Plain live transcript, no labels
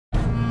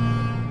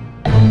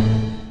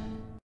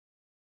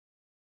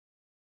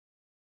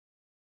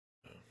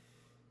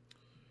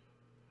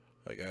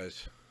Hi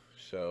guys.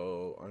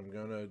 So I'm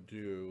gonna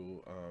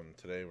do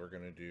today we're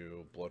gonna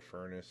do Blood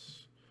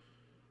Furnace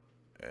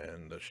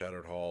and the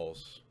Shattered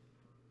Halls.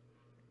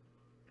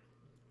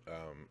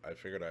 I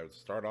figured I would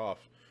start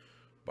off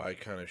by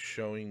kind of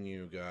showing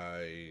you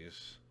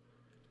guys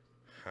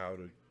how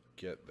to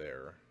get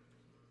there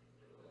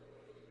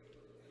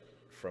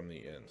from the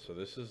inn. So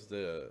this is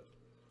the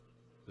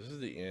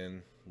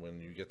inn.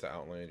 When you get to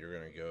Outland, you're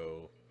gonna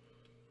go.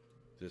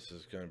 This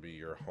is gonna be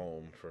your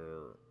home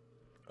for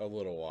a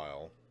little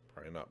while,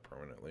 probably not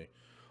permanently.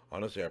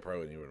 Honestly, I probably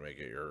wouldn't even make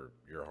it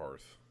your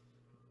hearth.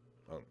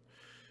 Um,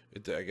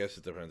 I guess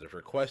it depends. If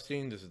you're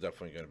questing, this is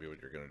definitely going to be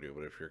what you're going to do.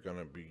 But if you're going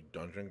to be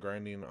dungeon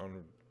grinding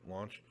on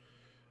launch,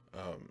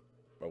 I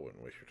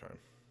wouldn't waste your time.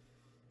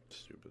 It's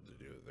stupid to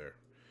do it there.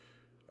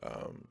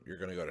 You're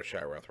going to go to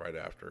Shatrath right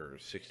after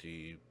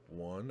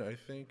 61, I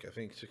think. I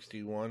think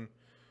 61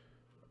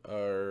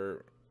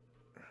 or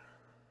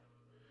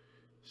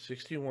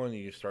 61.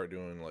 You start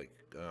doing like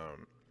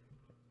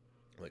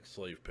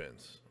slave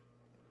pins.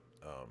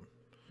 Um,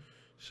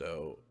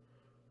 so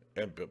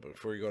but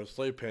before you go to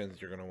slave pens,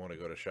 you're going to want to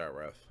go to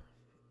Shatrath.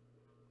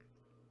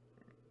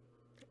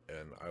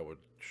 And I would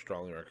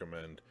strongly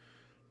recommend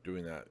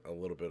doing that a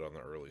little bit on the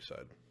early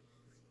side.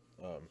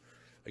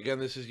 Again,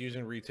 this is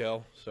using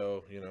retail,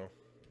 so,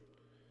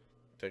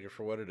 take it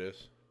for what it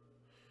is.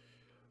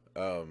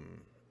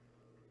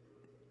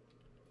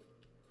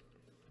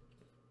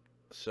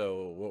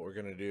 So what we're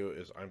going to do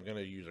is I'm going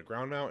to use a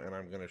ground mount, and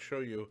I'm going to show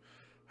you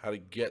how to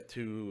get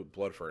to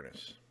Blood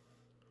Furnace.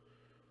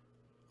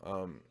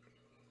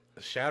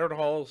 Shattered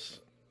Halls.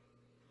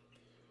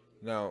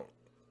 Now,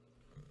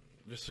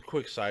 just a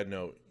quick side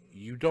note: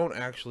 you don't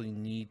actually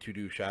need to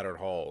do Shattered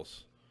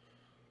Halls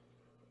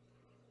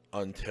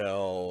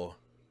until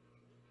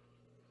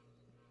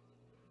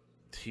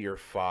tier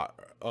 5,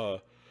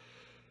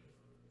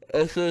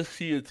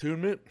 SSC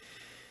attunement.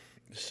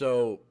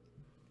 So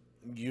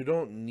you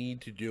don't need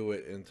to do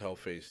it until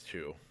phase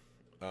 2.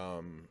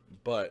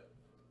 But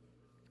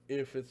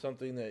if it's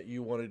something that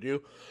you want to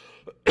do,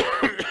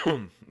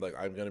 like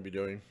I'm going to be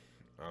doing,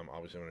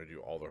 obviously I'm going to do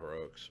all the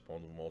heroics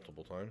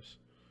multiple times,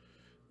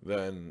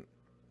 then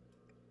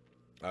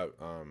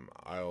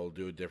I'll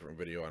do a different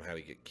video on how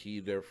to get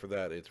keyed there for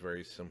that. It's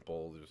very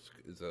simple.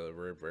 It's a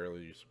very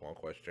rarely small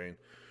quest chain.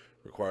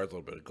 Requires a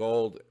little bit of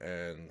gold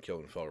and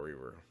killing Fel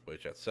Reaver,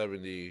 which at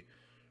 70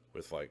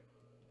 with like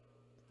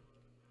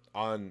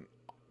on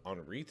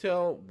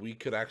retail, we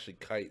could actually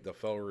kite the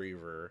Fel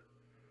Reaver.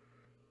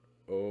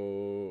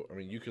 Oh, I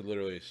mean, you could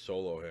literally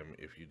solo him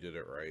if you did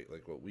it right.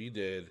 Like what we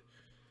did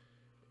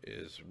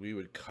is we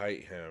would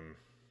kite him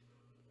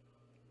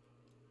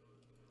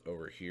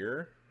over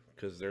here,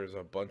 because there's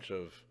a bunch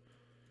of,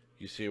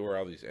 you see where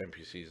all these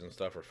NPCs and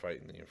stuff are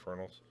fighting the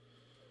Infernals.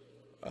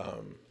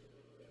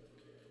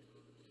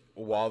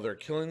 While they're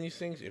killing these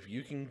things, if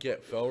you can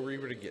get Fel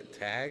Reaver to get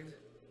tagged,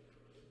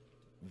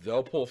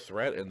 they'll pull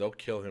threat and they'll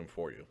kill him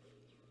for you.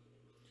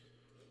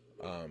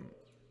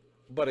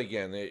 But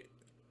again, it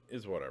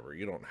is whatever.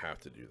 You don't have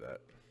to do that.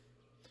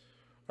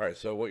 Alright,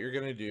 so what you're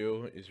going to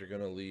do is you're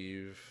going to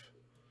leave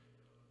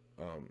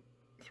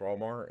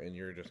Thrallmar, and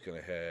you're just going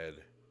to head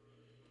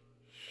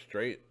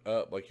straight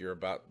up like you're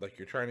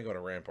trying to go to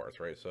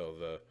Ramparts, right? So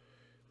the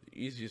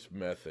easiest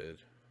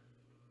method,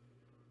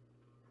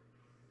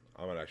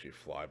 I'm going to actually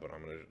fly, but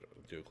I'm going to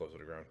do it close to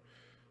the ground.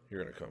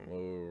 You're going to come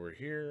over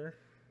here,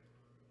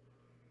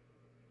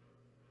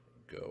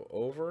 go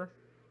over,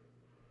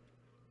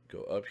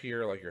 go up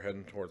here like you're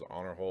heading towards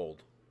Honor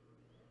Hold,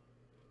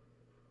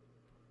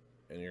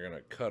 and you're going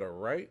to cut a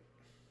right,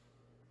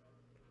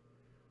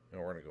 and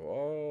we're going to go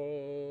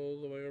all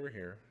the way over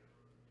here.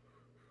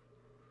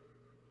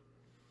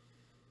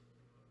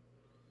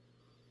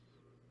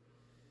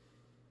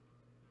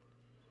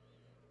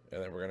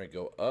 And then we're going to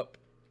go up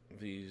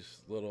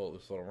this little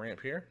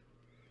ramp here.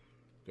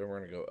 Then we're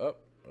going to go up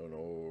and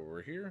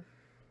over here.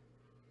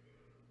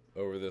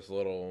 Over this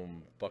little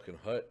fucking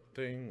hut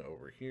thing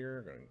over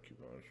here. Going to keep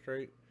going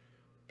straight.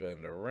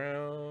 Bend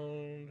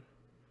around.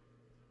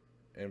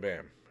 And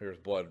bam. Here's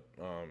Blood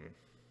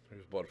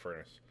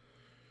Furnace.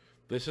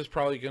 This is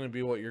probably going to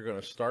be what you're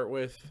going to start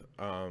with.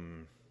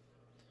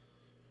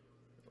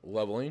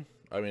 Leveling.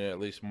 I mean, at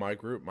least my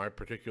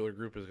particular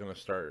group is going to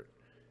start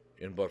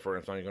in Blood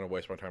Furnace. I'm not going to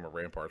waste my time at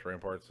Ramparts.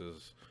 Ramparts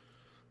is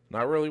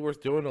not really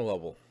worth doing a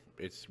level.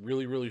 It's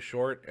really, really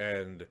short,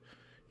 and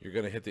you're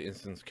going to hit the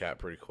instance cap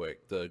pretty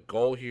quick. The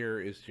goal here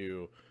is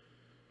to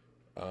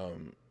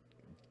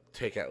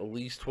take at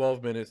least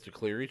 12 minutes to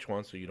clear each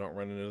one so you don't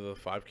run into the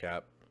 5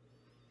 cap.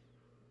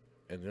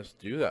 And just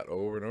do that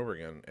over and over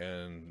again.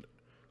 And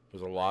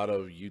there's a lot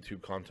of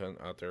YouTube content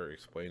out there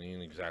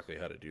explaining exactly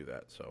how to do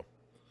that. So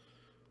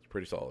it's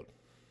pretty solid.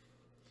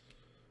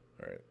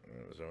 Alright, I'm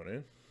going to zone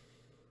in.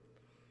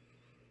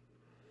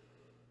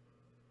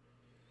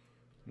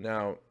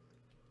 Now,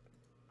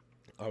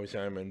 obviously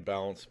I'm in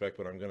balance spec,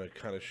 but I'm going to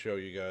kind of show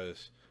you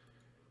guys,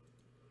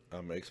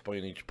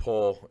 explain each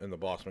pull and the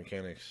boss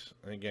mechanics.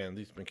 And again,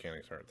 these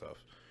mechanics aren't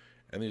tough.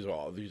 And these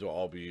will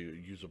all be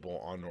usable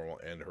on normal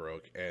and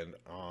heroic. And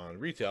on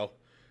retail,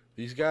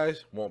 these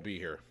guys won't be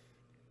here.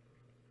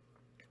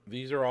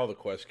 These are all the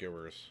quest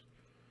givers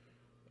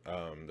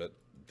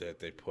that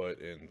they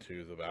put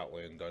into the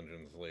Outland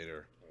dungeons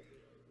later.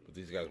 But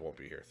these guys won't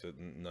be here. So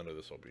none of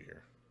this will be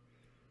here.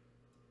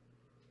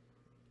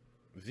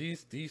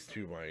 These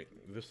two might.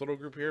 This little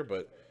group here,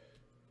 but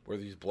where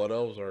these blood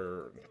elves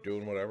are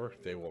doing whatever,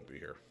 they won't be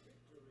here.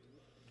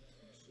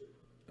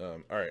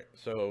 Alright,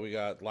 so we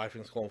got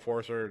Lifing Skull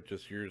Enforcer,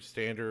 just your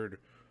standard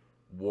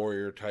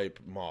warrior type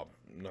mob.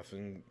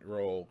 Nothing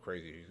real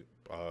crazy.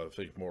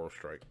 Think Moral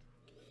Strike.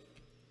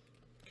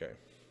 Okay.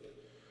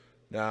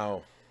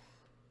 Now,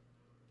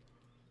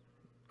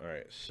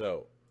 alright,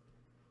 so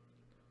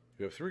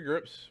we have 3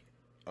 groups.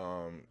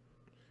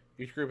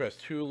 Each group has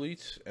 2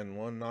 elites and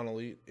 1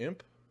 non-elite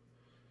imp.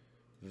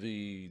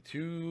 The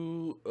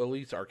 2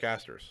 elites are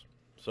casters.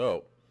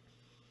 So,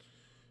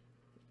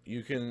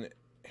 you can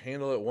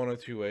handle it one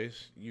of 2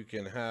 ways. You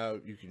can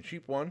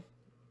cheap one,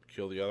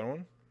 kill the other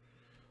one,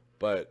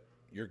 but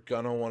you're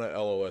gonna want to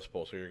LOS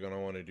pull. So you're gonna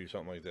want to do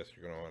something like this.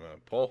 You're gonna want to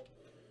pull,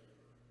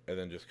 and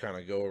then just kind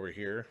of go over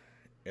here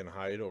and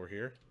hide over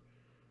here,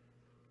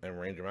 and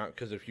range them out.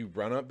 Because if you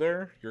run up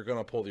there, you're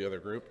gonna pull the other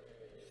group,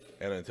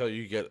 and until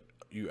you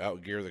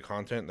outgear the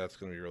content, that's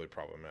gonna be really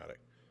problematic.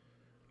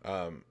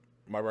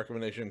 My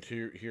recommendation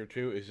here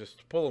too is just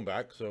to pull them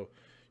back. So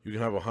you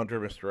can have a hunter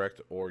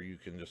misdirect, or you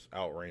can just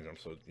outrange them.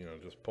 So, you know,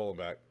 just pull them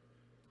back.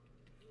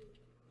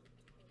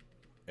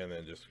 And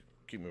then just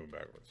keep moving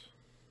backwards.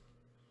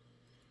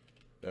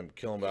 Then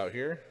kill them out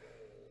here.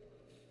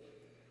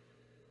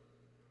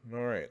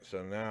 Alright,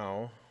 so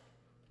now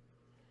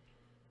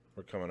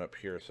we're coming up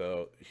here.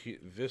 So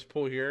this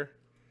pull here,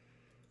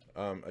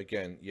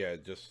 again, yeah,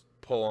 just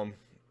pull them,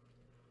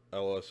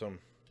 LOS them.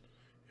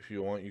 If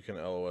you want, you can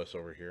LOS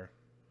over here.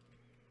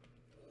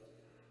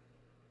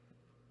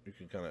 You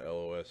can kind of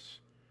LOS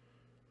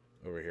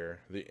over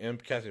here. The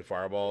imp casting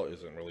fireball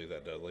isn't really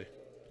that deadly.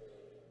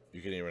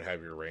 You can even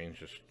have your range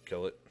just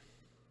kill it.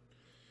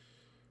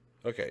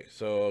 Okay,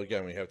 so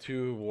again, we have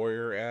 2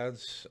 warrior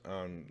ads.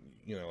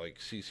 You know, like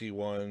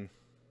CC1,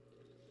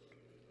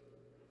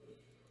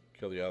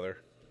 kill the other.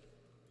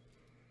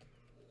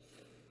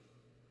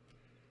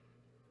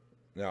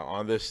 Now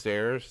on this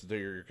stairs,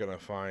 you're gonna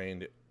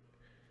find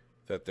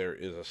that there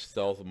is a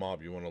stealth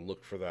mob. You want to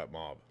look for that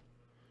mob.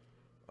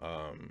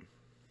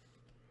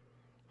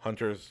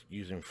 Hunters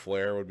using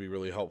flare would be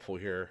really helpful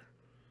here.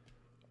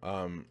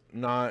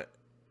 Not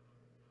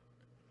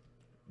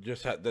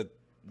just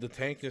the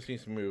tank just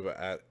needs to move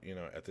at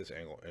this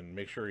angle and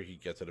make sure he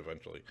gets it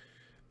eventually.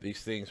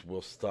 These things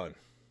will stun.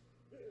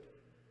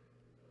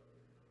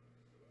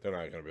 They're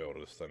not going to be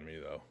able to stun me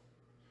though,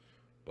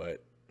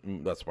 but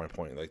that's my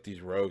point. Like,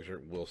 these rogues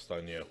will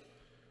stun you.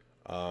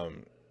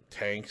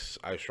 Tanks,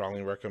 I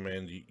strongly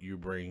recommend you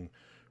bring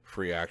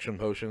free action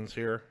potions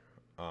here.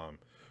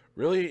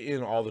 Really,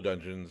 in all the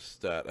dungeons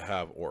that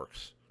have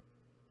orcs,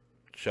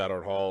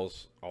 Shadowed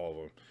Halls,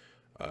 all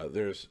of them,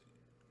 there's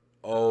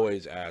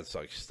always ads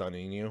like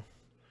stunning you,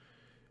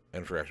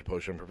 and free action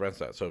potion prevents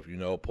that. So if you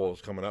know a pull is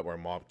coming up where a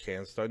mob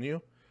can stun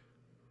you,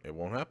 it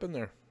won't happen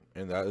there,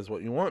 and that is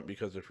what you want,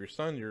 because if you're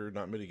stunned, you're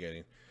not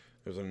mitigating.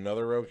 There's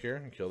another rogue here,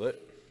 and killed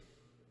it.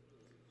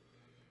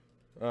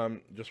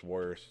 Just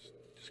warriors,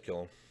 just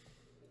kill them.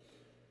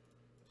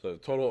 So a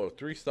total of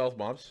 3 stealth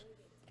mobs.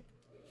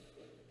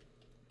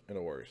 And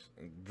a warriors.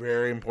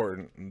 Very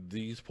important.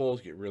 These pulls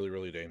get really,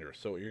 really dangerous.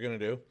 So what you're going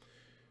to do,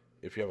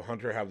 if you have a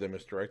hunter, have them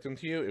misdirect them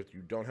to you. If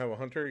you don't have a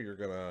hunter, you're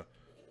going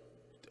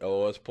to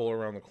LOS pull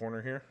around the corner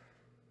here.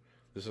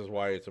 This is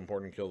why it's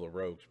important to kill the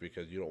rogues,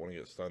 because you don't want to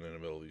get stunned in the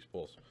middle of these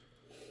pulls.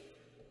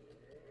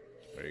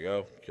 There you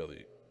go. Kill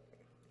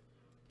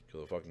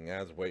the fucking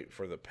ads. Wait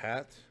for the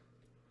pat.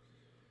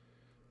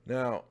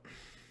 Now,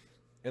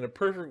 in a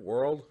perfect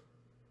world,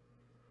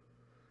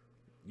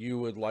 you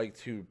would like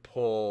to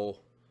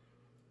pull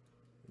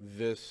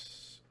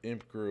this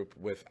imp group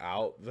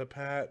without the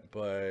pat,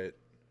 but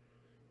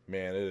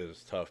man, it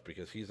is tough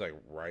because he's like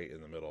right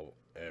in the middle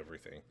of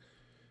everything.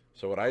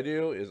 So what I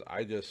do is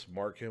I just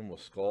mark him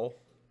with skull,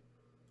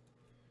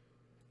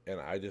 and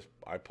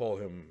I pull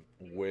him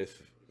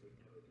with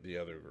the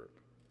other group.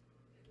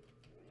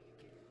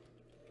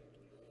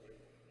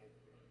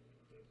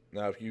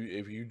 Now if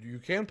you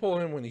can pull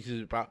him when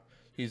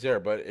he's there,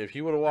 but if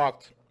he would have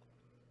walked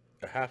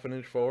a half an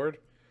inch forward,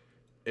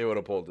 it would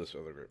have pulled this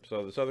other group.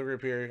 So this other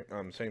group here,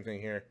 same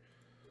thing here.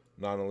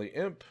 Non-elite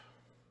imp.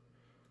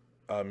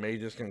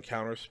 Mages can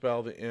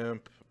counterspell the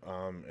imp,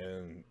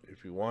 and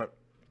if you want,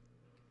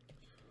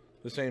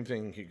 the same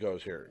thing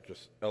goes here.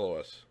 Just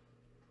LOS.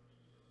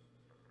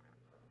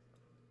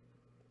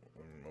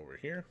 Over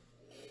here.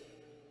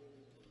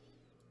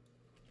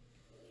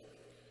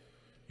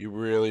 You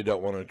really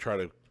don't want to try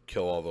to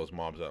kill all those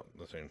mobs at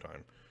the same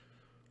time.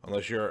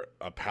 Unless you're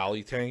a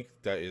pally tank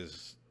that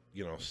is,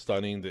 you know,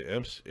 stunning the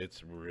imps,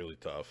 it's really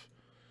tough.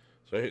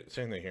 So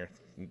same thing here.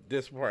 At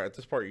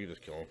this part, you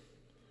just kill them.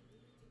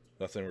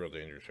 Nothing real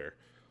dangerous here.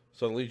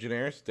 So the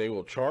Legionnaires, they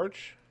will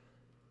charge.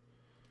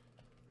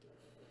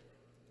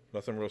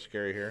 Nothing real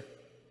scary here.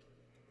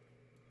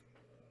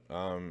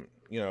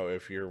 You know,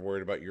 if you're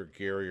worried about your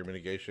gear or your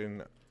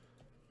mitigation,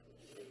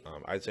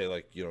 I'd say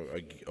like, you know,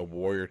 a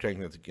warrior tank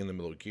that's in the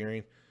middle of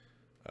gearing,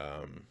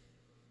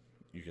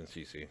 you can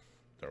CC.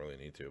 Don't really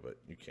need to, but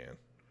you can.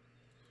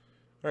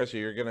 All right, so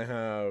you're gonna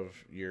have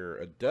your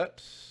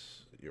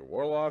adepts, your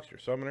warlocks, your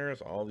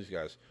summoners, all these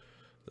guys.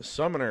 The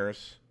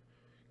summoners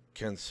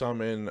can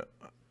summon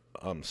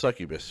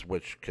succubus,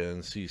 which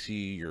can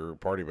CC your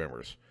party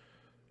members.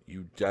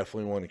 You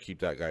definitely want to keep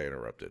that guy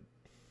interrupted.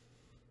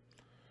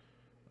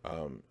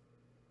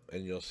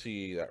 And you'll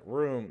see that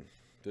room.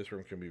 This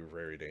room can be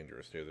very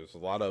dangerous too. There's a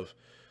lot of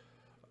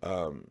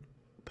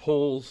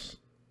pulls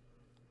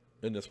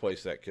in this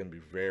place that can be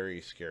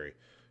very scary.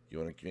 You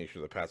want to make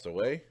sure the pat's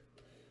away.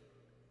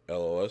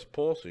 LOS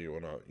pull, so you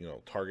want to, you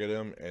know, target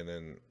him, and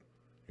then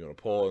you want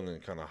to pull and then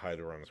kind of hide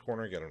around this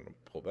corner, get him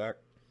to pull back.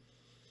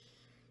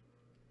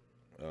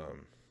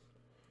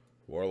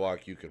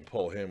 Warlock, you can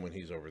pull him when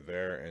he's over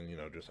there and, you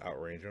know, just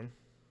outrange him.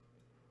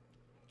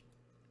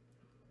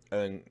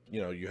 And,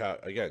 you know, you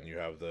have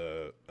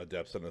the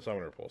adepts and the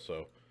summoner pull.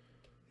 So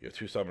you have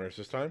 2 summoners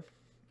this time.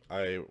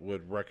 I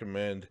would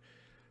recommend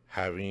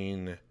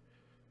having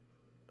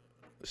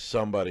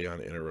somebody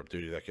on interrupt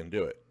duty that can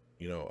do it.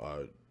 You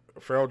know,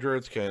 feral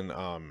druids can,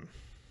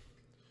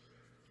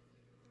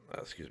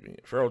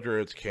 feral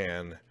druids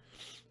can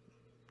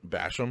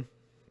bash them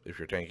if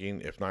you're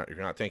tanking. If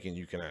you're not tanking,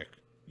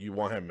 you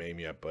won't have maim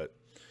yet, but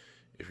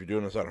if you're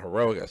doing this on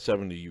heroic at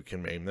 70, you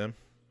can maim them.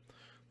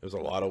 There's a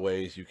lot of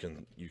ways you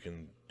can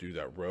do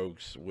that.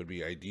 Rogues would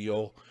be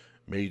ideal.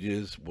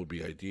 Mages would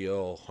be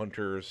ideal.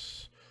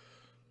 Hunters,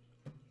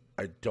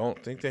 I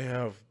don't think they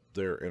have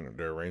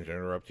their range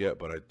interrupt yet,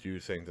 but I do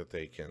think that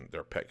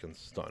their pet can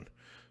stun.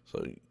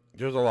 So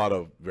there's a lot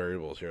of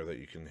variables here that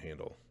you can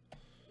handle.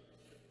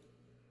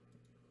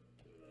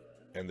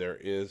 And there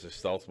is a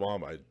stealth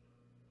bomb. I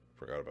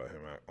forgot about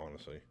him,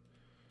 honestly.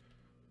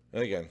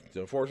 And again,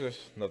 the enforcers,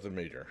 nothing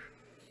major.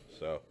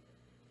 So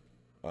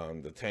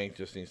the tank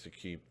just needs to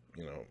keep,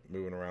 you know,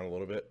 moving around a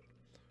little bit.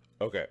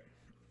 Okay.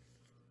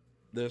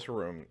 This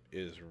room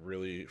is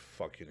really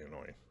fucking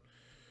annoying.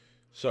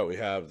 So we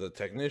have the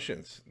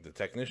technicians. The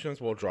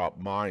technicians will drop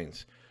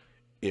mines.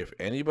 If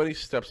anybody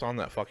steps on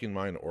that fucking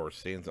mine or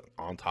stands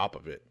on top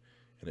of it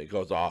and it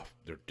goes off,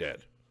 they're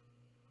dead.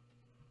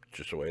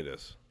 Just the way it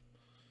is.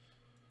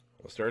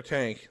 Unless they're a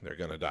tank, they're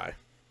gonna die.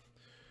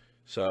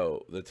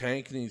 So the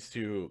tank needs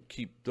to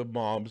keep the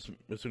mobs.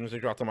 As soon as they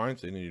drop the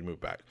mines, they need to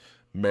move back.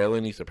 Melee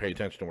needs to pay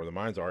attention to where the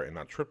mines are and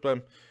not trip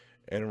them.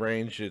 And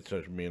range, it's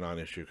a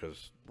non-issue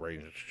because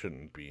range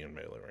shouldn't be in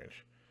melee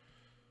range.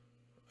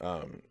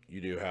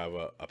 You do have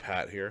a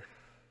pat here.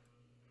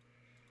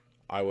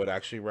 I would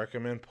actually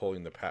recommend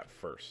pulling the pat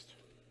first.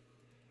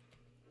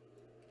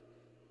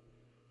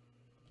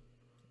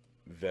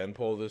 Then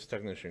pull this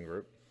technician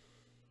group.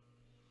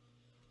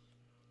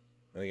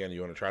 And again,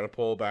 you want to try to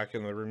pull back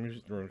in the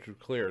room to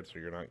clear it so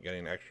you're not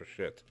getting extra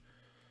shit.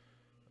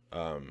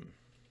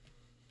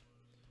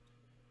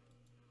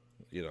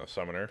 You know,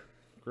 summoner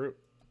group.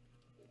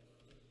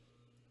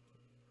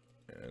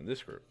 And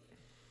this group.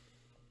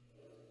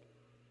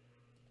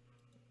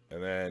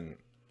 And then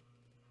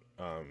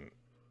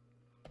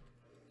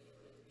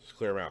just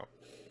clear them out.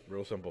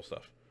 Real simple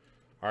stuff.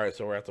 Alright,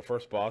 so we're at the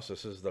first boss.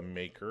 This is the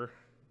Maker.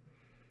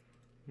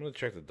 I'm going to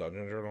check the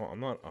dungeon journal. I'm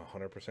not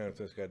 100% if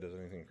this guy does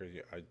anything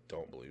crazy. I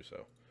don't believe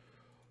so.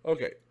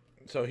 Okay,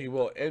 so he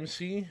will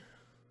MC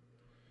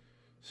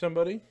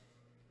somebody.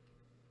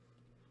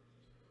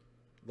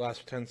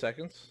 Last 10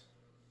 seconds.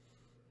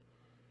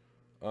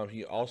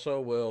 He also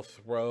will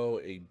throw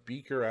a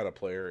beaker at a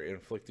player,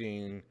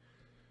 inflicting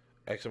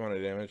X amount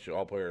of damage to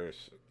all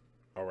players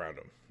around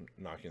him,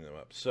 knocking them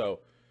up. So,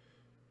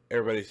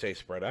 everybody stay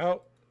spread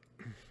out.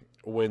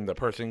 When the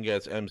person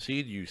gets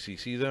MC'd, you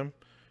CC them.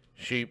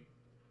 Sheep,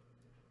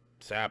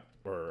 sap,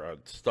 or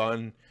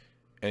stun,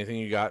 anything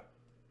you got.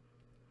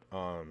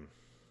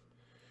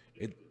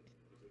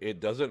 It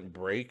doesn't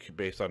break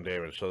based on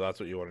damage, so that's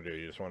what you want to do.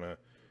 You just want to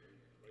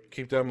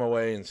keep them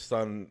away and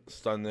stun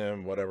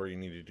them, whatever you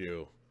need to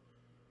do,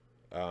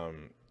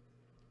 to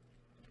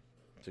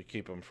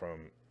keep them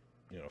from,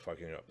 you know,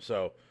 fucking it up.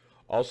 So,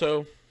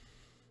 also,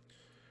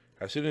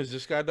 as soon as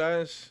this guy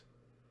dies,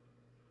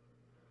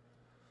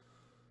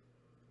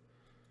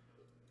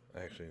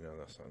 actually no,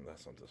 that's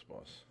not this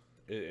boss.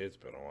 It's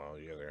been a while.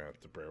 You guys are gonna have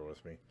to bear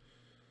with me.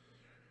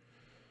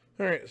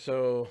 All right,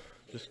 so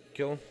just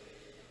kill him.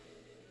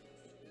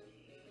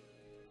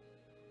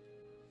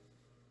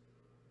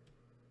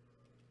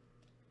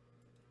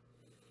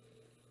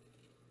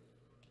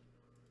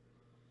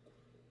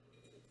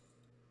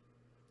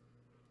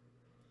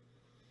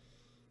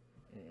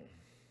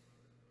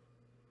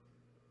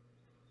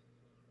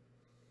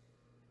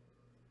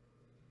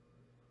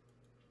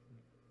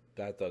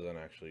 That doesn't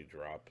actually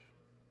drop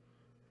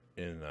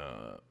in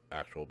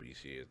actual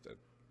BC.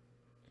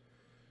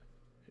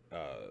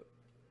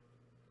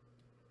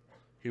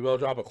 He will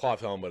drop a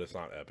cloth helm, but it's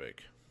not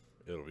epic.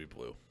 It'll be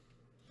blue.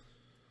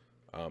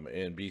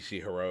 And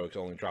BC heroics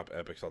only drop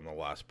epics on the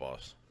last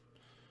boss.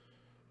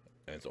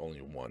 And it's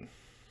only 1.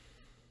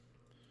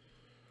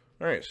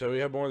 Alright, so we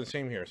have more of the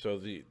same here. So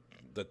the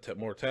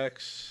more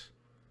text.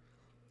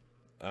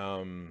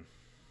 Avoid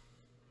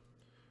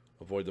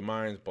the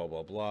mines, blah,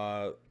 blah,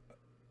 blah.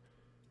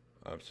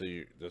 So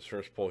this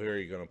first pull here,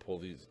 you're going to pull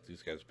these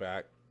guys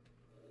back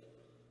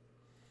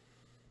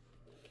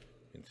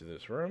into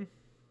this room.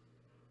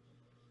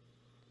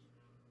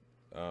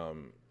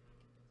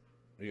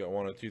 You got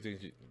one of two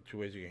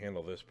ways you can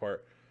handle this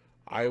part.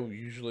 I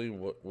usually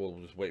will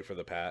just wait for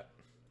the pat.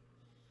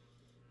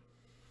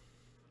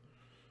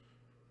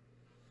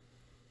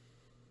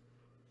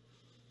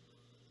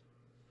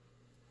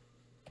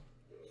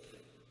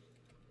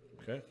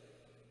 Okay.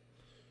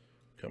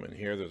 Come in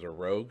here, there's a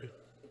rogue. And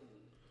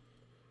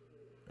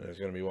there's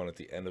going to be one at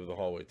the end of the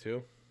hallway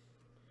too.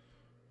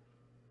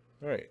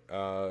 Alright,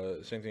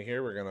 same thing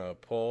here. We're going to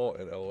pull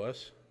and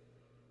LOS.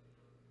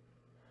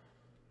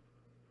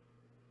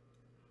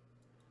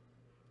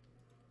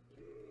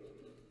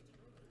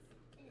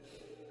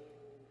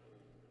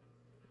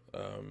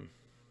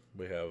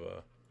 We have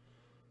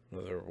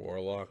another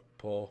warlock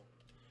pull.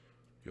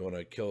 You want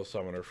to kill a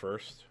summoner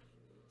first.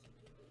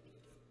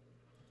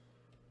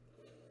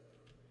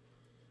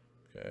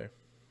 Okay.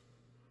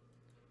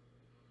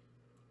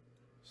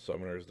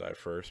 Summoners die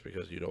first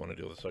because you don't want to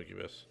deal with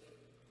succubus.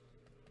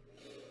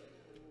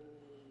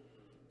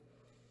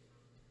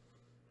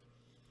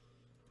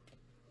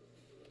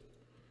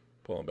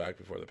 Pull them back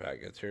before the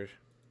pack gets here.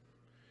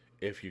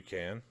 If you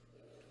can.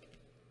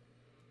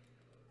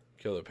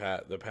 Kill the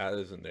pat. The pat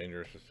isn't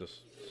dangerous. It's just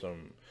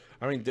some...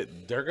 I mean,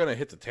 they're going to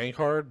hit the tank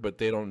hard, but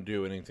they don't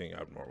do anything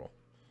abnormal.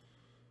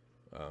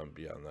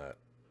 Beyond that.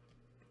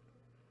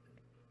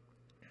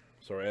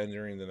 So we're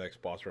entering the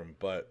next boss room,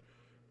 but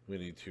we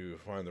need to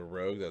find the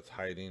rogue that's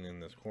hiding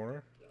in this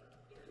corner.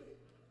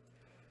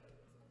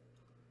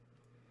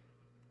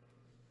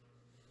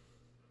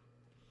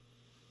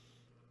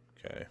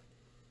 Okay.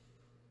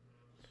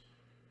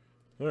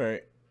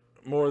 Alright.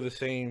 More of the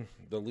same.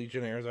 The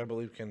legionnaires, I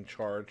believe, can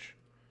charge.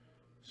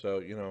 So,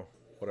 you know,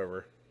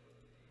 whatever.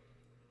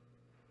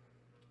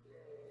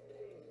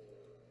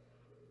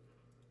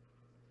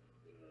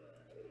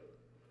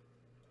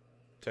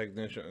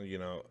 Technician, you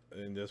know,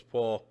 in this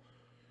pull,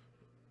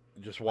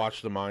 just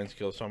watch the mines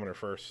kill summoner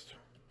first.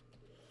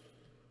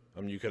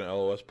 You can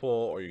LOS pull,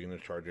 or you're going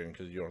to charge in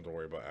because you don't have to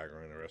worry about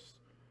aggroing the rest.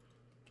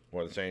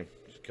 More the same,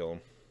 just kill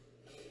them.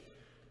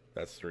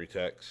 That's 3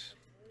 techs.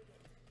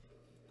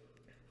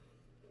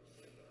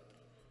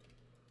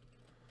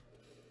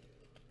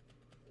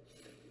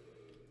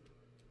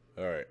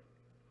 Alright.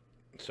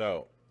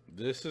 So,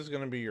 this is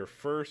going to be your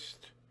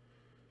first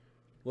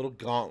little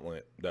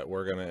gauntlet that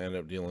we're going to end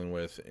up dealing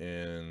with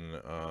in...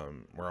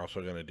 we're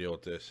also going to deal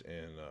with this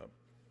in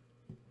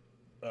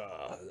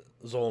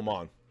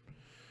Zolomon.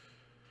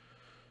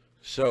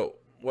 So,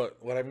 what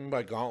I mean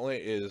by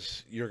gauntlet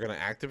is you're going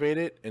to activate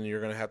it, and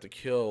you're going to have to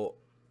kill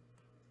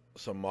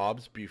some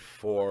mobs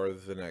before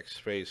the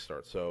next phase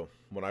starts. So,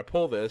 when I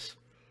pull this...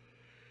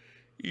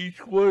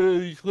 each one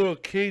of these little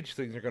cage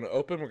things are going to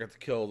open. We're going to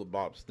kill the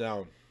mobs.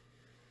 Now,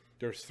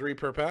 there's 3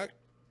 per pack.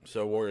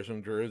 So, warriors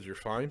and druids, you're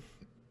fine.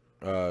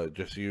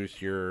 Just use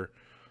your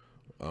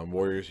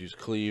warriors, use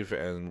cleave,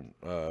 and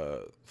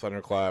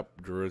thunderclap,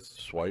 druids,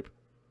 swipe.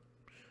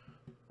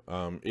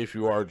 If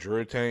you are a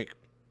druid tank,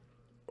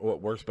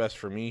 what works best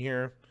for me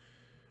here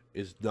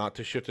is not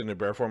to shift into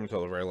bear form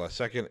until the very last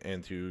second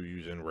and to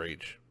use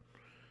enrage.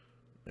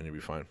 And you'll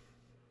be fine.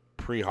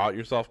 Pre-hot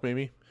yourself,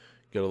 maybe.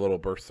 Get a little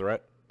burst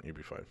threat. You'll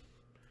be fine.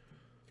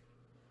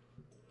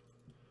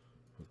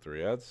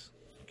 3 ads.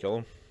 Kill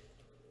them.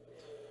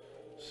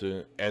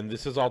 So, and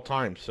this is all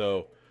timed,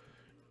 so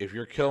if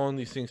you're killing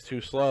these things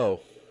too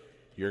slow,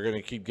 you're going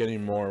to keep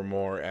getting more and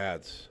more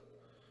ads.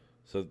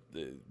 So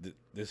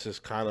this is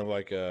kind of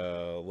like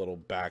a little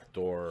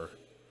backdoor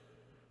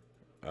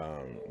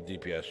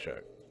DPS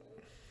check.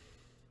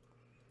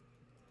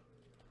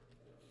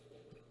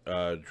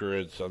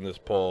 Druids on this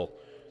pull,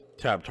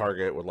 tab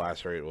target with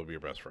lacerate will be your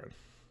best friend.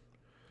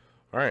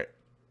 Alright,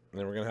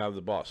 then we're going to have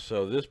the boss.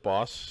 So this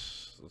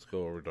boss, let's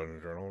go over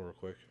Dungeon Journal real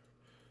quick.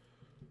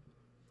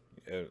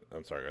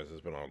 I'm sorry guys, it's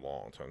been a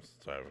long time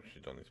since I've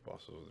actually done these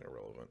bosses. They're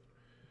irrelevant.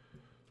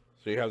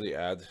 So you have the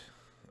ads,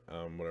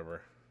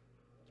 whatever.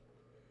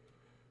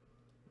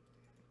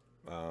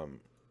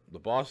 The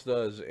boss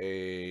does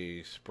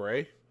a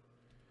spray.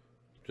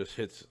 Just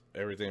hits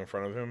everything in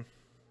front of him.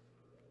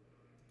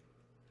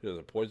 He does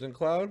a poison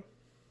cloud.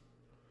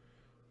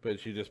 But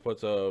she just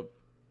puts a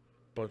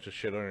bunch of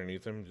shit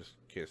underneath him. Just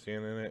can't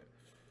stand in it.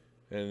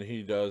 And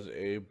he does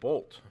a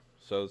bolt.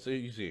 So it's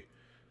easy.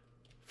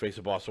 Face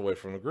the boss away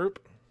from the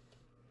group.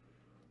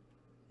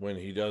 When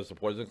he does the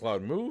poison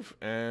cloud move.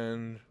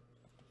 And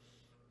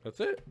that's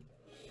it.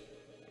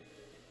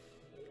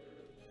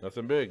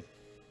 Nothing big.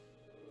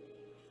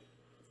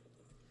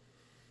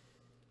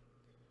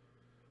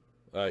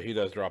 He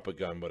does drop a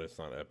gun, but it's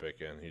not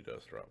epic, and he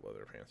does drop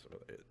leather pants, but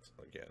it's,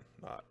 again,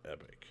 not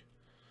epic.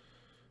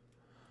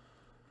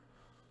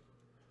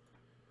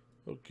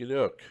 Okie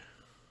doke.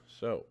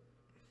 So,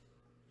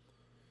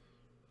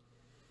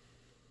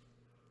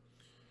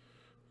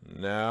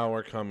 Now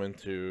we're coming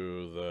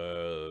to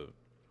the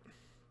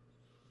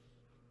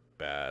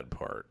bad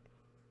part.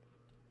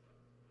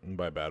 And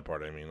by bad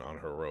part, I mean on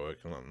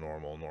heroic, not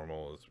normal.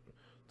 Normal is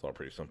it's all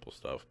pretty simple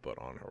stuff, but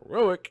on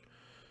heroic,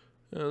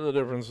 it's a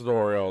different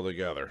story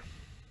altogether.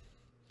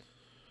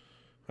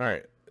 All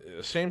right,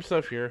 same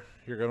stuff here.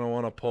 You're gonna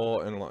want to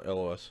pull and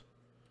LOS,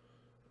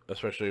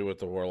 especially with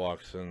the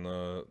warlocks and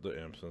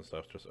the imps and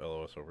stuff. Just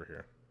LOS over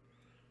here.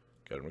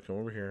 Get them to come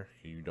over here.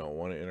 You don't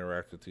want to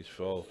interact with these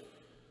fel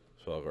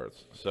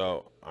guards.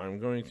 So I'm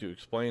going to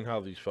explain how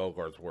these fel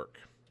guards work.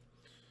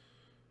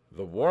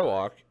 The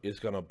warlock is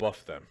gonna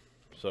buff them.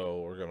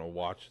 So we're gonna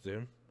watch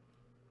him.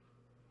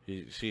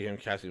 You see him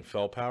casting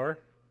fel power.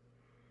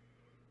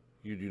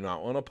 You do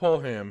not want to pull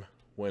him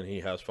when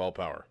he has fel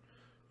power.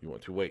 You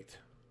want to wait.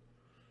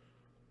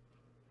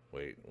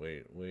 Wait,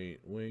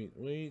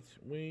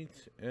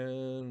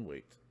 and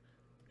wait.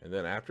 And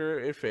then after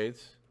it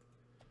fades,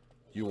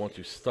 you want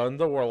to stun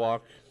the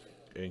warlock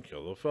and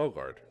kill the fel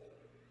guard.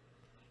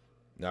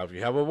 Now, if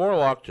you have a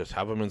warlock, just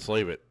have him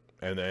enslave it,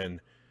 and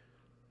then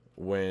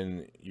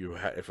when you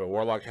if a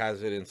warlock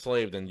has it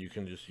enslaved, then you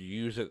can just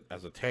use it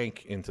as a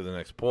tank into the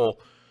next pull,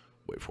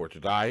 wait for it to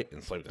die,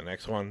 enslave the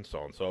next one, so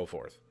on and so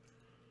forth.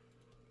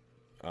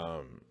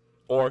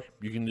 Or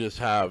you can just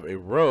have a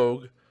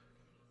rogue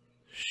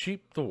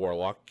sheep the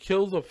warlock,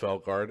 kill the fel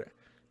guard,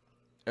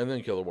 and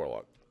then kill the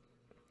warlock.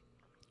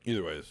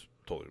 Either way is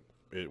totally,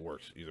 it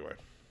works either way.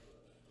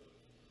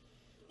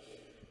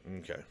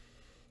 Okay.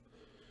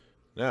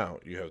 Now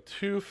you have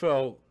two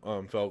fel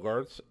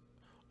guards.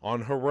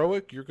 On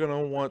heroic, you're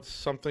gonna want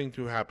something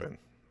to happen.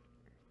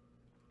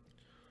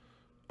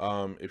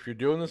 If you're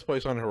doing this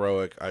place on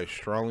heroic, I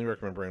strongly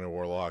recommend bringing a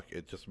warlock.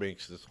 It just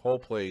makes this whole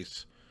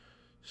place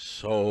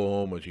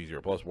so much easier.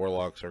 Plus,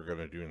 warlocks are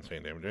gonna do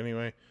insane damage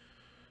anyway.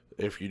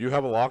 If you do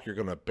have a lock, you're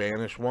gonna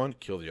banish one,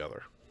 kill the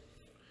other.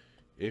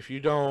 If you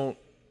don't,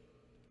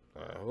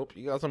 I hope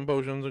you got some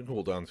potions and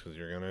cooldowns because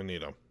you're gonna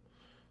need them.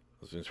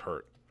 Those things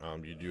hurt.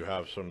 You do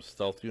have some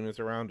stealth units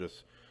around.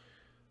 Just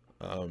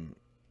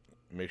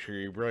make sure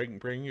you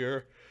bring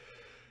your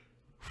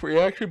free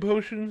action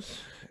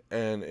potions.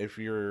 And if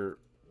you're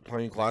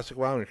playing Classic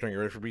WoW and you're trying to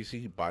get ready for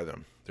BC, buy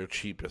them. They're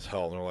cheap as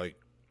hell. They're like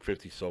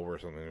 50 silver or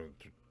something.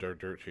 They're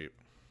dirt cheap.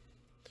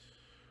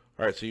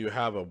 Alright, so you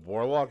have a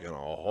warlock and a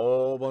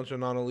whole bunch of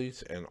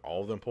non-elites, and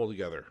all of them pull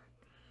together.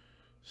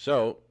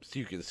 So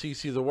you can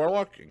CC the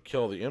warlock and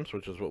kill the imps,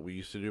 which is what we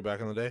used to do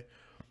back in the day.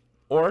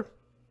 Or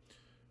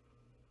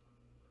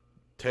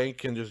tank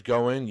can just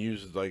go in,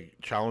 use like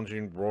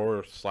challenging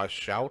roar /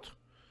 shout.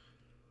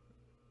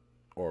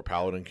 Or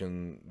paladin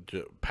can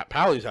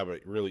pallies have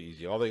it really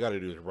easy. All they got to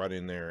do is run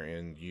in there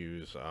and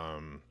use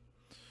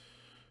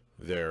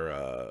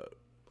their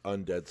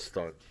undead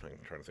stun. I'm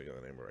trying to think of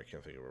the name, but I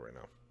can't think of it right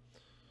now.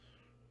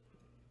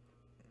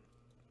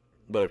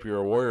 But if you're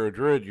a warrior or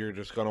druid, you're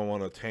just going to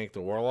want to tank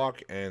the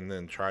warlock and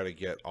then try to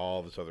get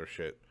all this other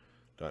shit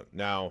done.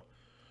 Now,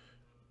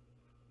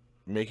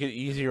 make it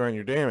easier on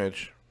your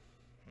damage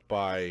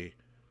by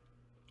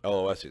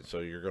LOSing. So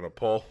you're going to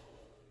pull,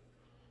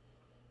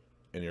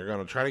 and you're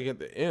going to try to get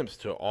the imps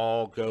to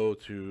all go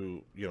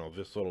to, you know,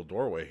 this little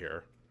doorway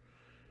here.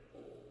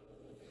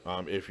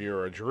 If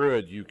you're a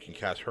druid, you can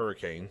cast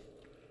Hurricane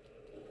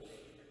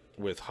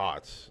with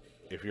HOTS.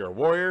 If you're a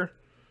warrior,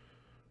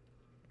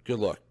 good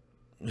luck.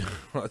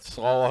 That's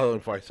all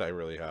advice I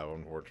really have,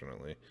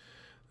 unfortunately.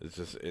 It's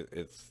just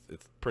it's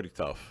pretty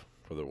tough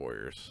for the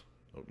warriors.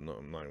 No,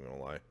 I'm not even gonna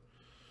lie.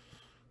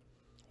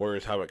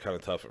 Warriors have it kind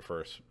of tough at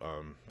first.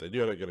 They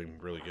do end up getting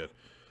really good.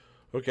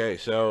 Okay,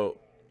 so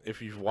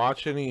if you've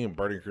watched any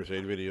Burning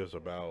Crusade videos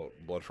about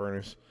Blood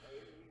Furnace,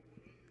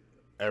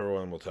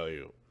 everyone will tell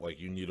you like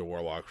you need a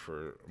warlock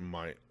for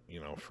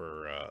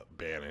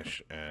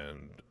banish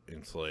and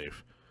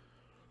enslave.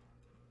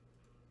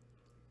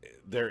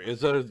 There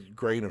is a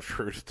grain of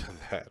truth to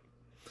that.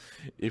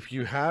 If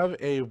you have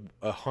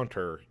a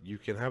hunter, you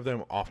can have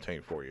them off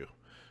tank for you.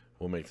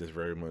 Will make this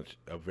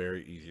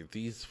very easy.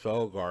 These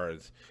fel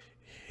guards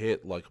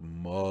hit like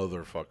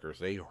motherfuckers.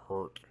 They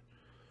hurt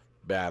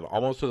bad,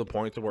 almost to the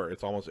point to where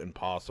it's almost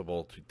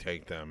impossible to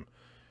take them.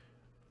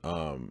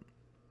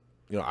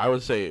 I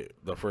would say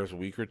the first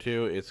week or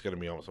two, it's going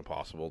to be almost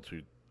impossible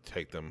to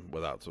take them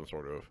without some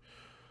sort of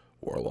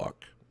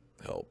warlock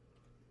help.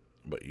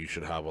 But you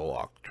should have a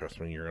lock.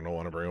 Trust me, you're going to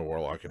want to bring a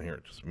warlock in here.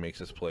 It just makes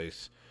this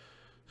place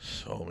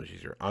so much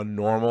easier. On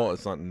normal,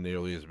 it's not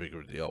nearly as big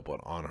of a deal, but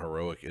on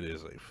heroic, it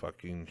is a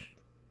fucking...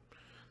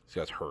 These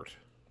guys hurt.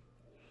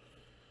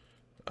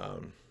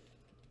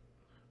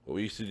 What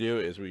we used to do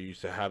is we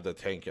used to have the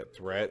tank get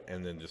threat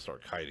and then just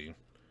start kiting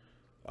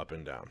up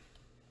and down.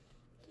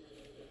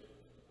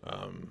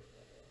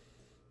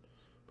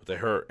 But they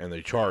hurt and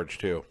they charge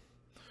too.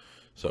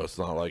 So it's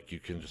not like you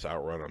can just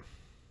outrun them.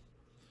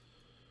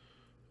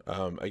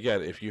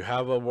 Again, if you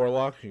have a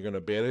warlock, you're going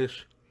to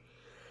banish.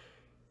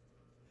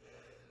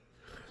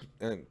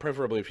 And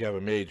preferably if you have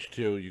a mage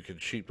too, you can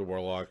sheep the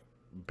warlock,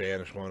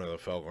 banish one of the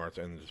fel guards,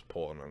 and just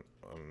pull on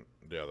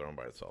the other one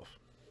by itself.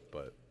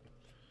 But,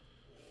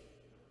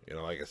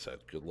 like I said,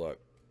 good luck.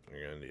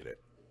 You're going to need it.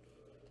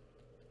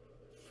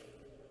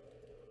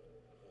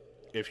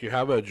 If you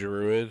have a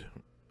druid,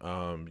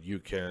 you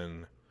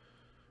can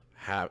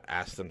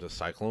ask them to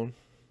cyclone.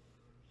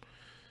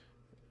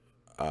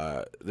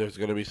 There's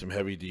going to be some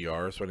heavy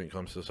DRs when it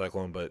comes to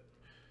cyclone, but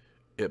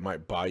it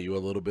might buy you a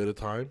little bit of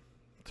time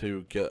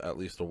to get at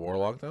least a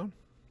warlock down.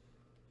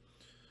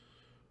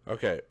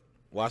 Okay,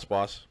 last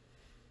boss.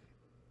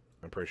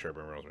 I'm pretty sure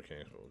Brimroll's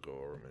mechanics, but we'll go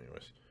over them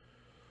anyways.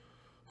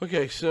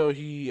 Okay, so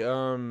he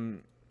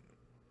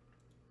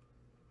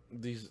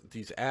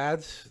these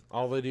ads,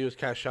 all they do is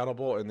cast Shadow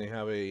Bolt, and they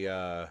have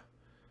a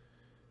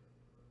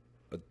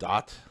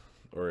dot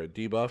or a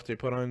debuff they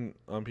put on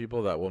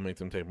people that will make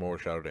them take more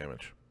shadow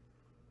damage.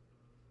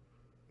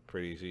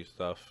 Pretty easy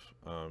stuff.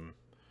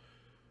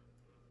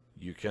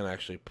 You can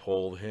actually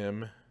pull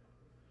him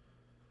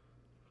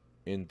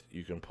in.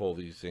 You can pull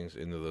these things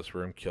into this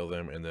room, kill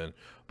them, and then.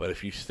 But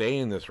if you stay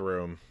in this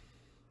room,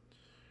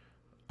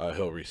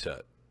 he'll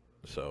reset.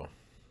 So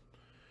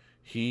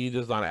he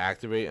does not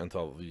activate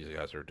until these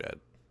guys are dead.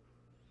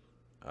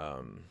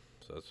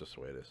 So that's just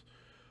the way it is.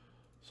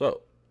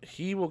 So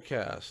he will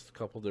cast a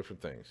couple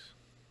different things.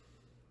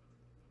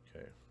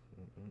 Okay.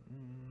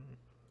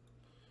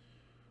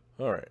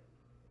 All right.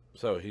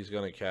 So he's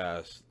going to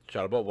cast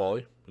Shadow Bolt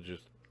Volley, which is,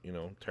 you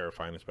know,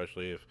 terrifying,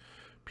 especially if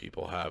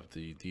people have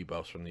the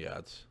debuffs from the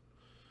ads.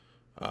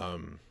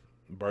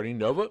 Burning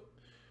Nova.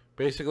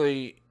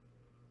 Basically,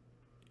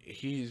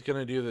 he's going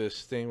to do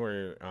this thing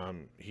where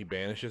he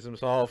banishes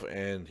himself,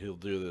 and he'll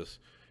do this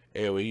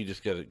AoE. You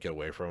just get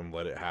away from him,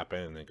 let it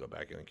happen, and then go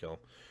back in and kill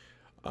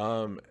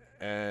him.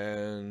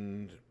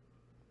 And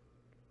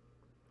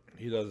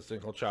he does this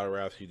thing called Shadow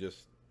Wrath. He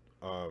just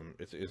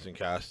it's an instant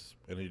cast,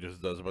 and he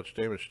just does a bunch of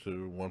damage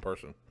to one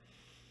person.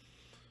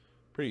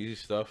 Pretty easy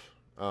stuff.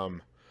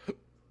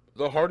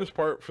 The hardest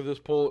part for this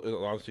pull is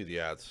honestly the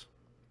ads.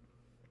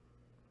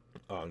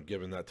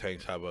 Given that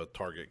tanks have a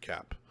target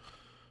cap,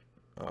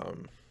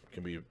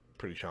 can be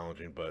pretty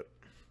challenging, but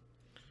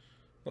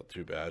not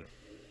too bad.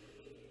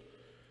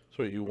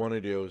 So what you want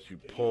to do is you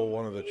pull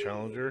one of the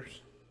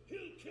challengers,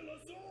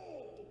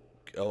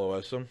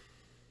 LOS them,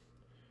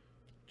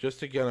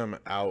 just to get them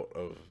out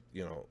of,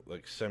 you know,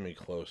 like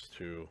semi-close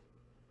to,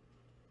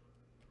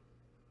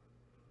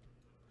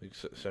 like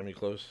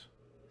semi-close,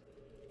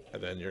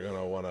 and then you're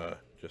gonna want to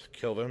just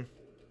kill them.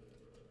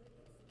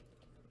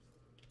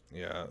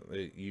 Yeah,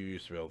 you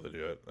used to be able to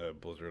do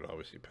it. Blizzard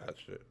obviously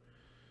patched it.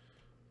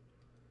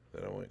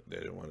 They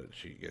didn't want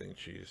it getting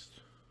cheesed.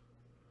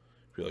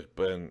 If you look,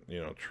 Ben,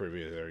 you know,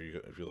 trivia there.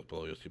 If you look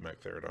below, you'll see Mac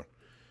Therodon.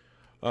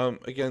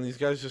 Again, these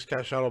guys just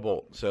cast Shadow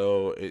Bolt,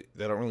 so they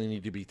don't really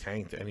need to be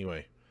tanked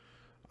anyway.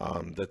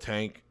 The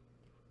tank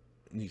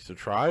needs to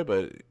try,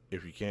 but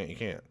if you can't, you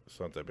can't. It's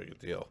not that big a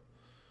deal.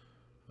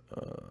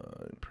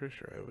 I'm pretty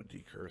sure I have a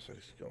decurse. I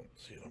just don't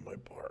see it on my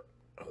bar.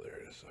 Oh, there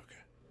it is.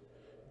 Okay.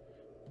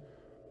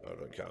 Oh, it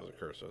doesn't count as a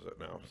curse, does it?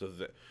 No. So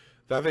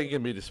that thing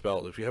can be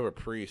dispelled. If you have a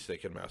priest, they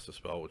can mass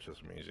dispel, which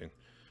is amazing.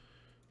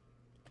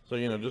 So,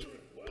 you know, just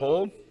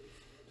pull.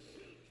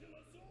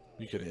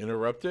 You can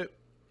interrupt it.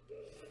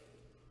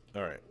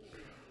 Alright.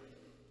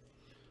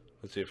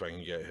 Let's see if I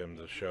can get him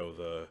to show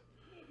the...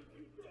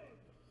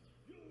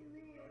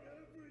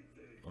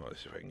 Oh,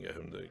 let's see if I can get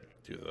him to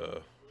do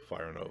the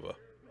Fire Nova.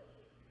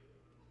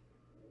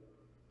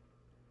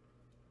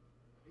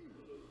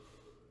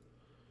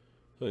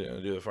 So you're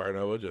gonna do the Fire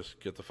Nova, just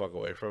get the fuck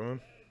away from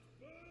him.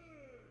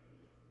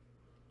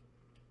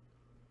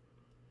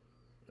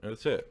 And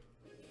that's it.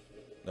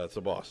 That's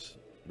the boss.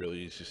 Really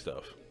easy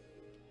stuff.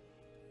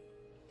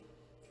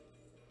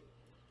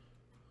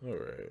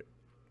 Alright.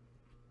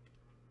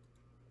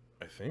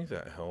 I think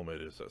that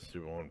helmet is that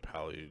Super 1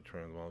 Pally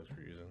transmog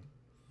you're using.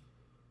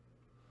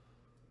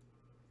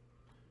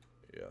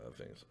 Yeah, that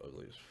thing's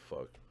ugly as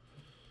fuck.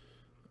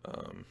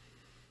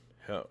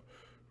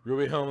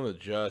 Ruby helmet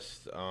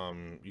adjust.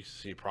 You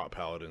see prop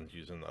paladins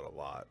using that a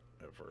lot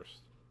at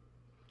first.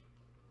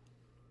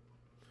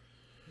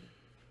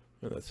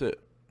 And that's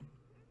it.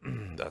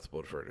 That's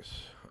Blood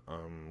Furnace.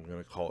 I'm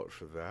gonna call it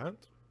for that.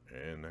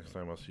 And next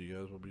time I'll see you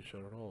guys will be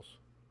Shattered Halls.